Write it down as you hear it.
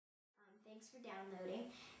Thanks for downloading.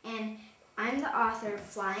 And I'm the author of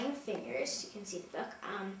Flying Fingers. You can see the book.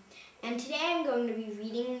 And today I'm going to be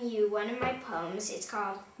reading you one of my poems. It's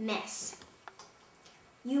called Mess.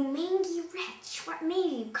 You mangy wretch, what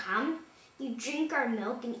made you come? You drink our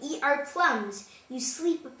milk and eat our plums. You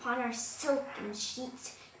sleep upon our silken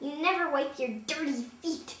sheets. You never wipe your dirty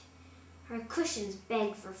feet. Our cushions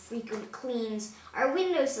beg for frequent cleans. Our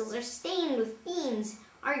windowsills are stained with beans.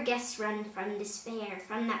 Our guests run from despair,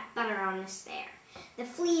 from that butter on the spare. The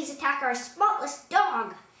fleas attack our spotless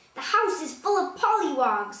dog. The house is full of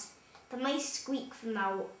pollywogs. The mice squeak from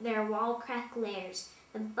their wall-crack lairs.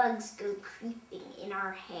 The bugs go creeping in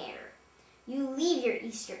our hair. You leave your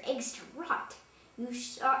Easter eggs to rot. You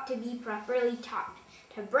ought to be properly taught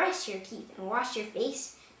to brush your teeth and wash your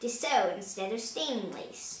face, to sew instead of staining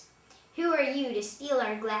lace. Who are you to steal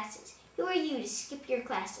our glasses? Who are you to skip your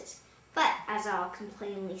classes? But, as all can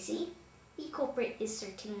plainly see, the culprit is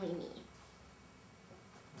certainly me.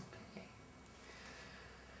 Okay.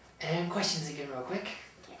 And questions again real quick.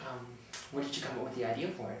 Okay. Where did you come up with the idea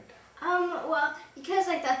for it? Well, because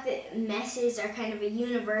I thought that messes are kind of a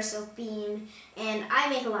universal theme, and I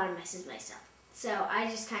make a lot of messes myself. So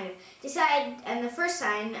I just kind of decided, and the first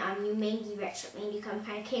time, you mangy wretch, what made you come,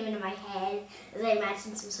 kind of came into my head as I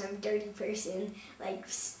imagined some sort of dirty person, like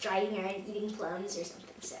striding around eating plums or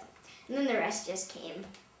something, so. And then the rest just came.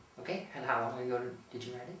 Okay, and how long ago did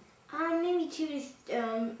you write it? Maybe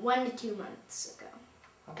 1 to 2 months ago.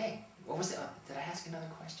 Okay, what was it? Did I ask another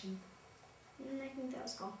question? I think that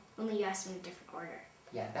was cool. Only you asked in a different order.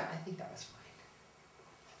 Yeah, I think that was fine.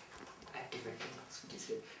 I have different angles, which is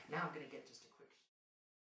good. Now I'm going to get just a quick...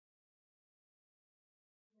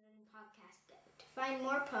 Podcast Go. To find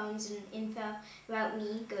more poems and info about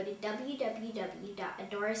me, go to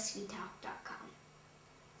www.adorasweetalk.com.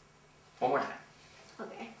 One more time.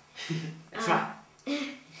 Okay. Smile.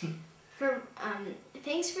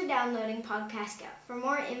 Thanks for downloading Podcast Go. For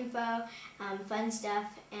more info, fun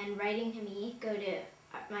stuff, and writing to me, go to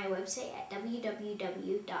my website at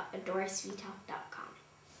www.adorasweetalk.com.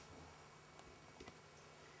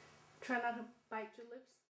 Try not to bite your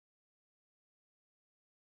lips.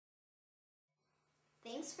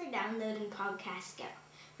 Thanks for downloading Podcast Go.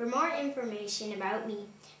 For more information about me,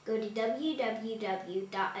 go to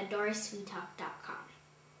www.adorasweetalk.com.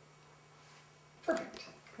 Perfect.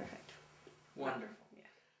 Perfect. Wonderful.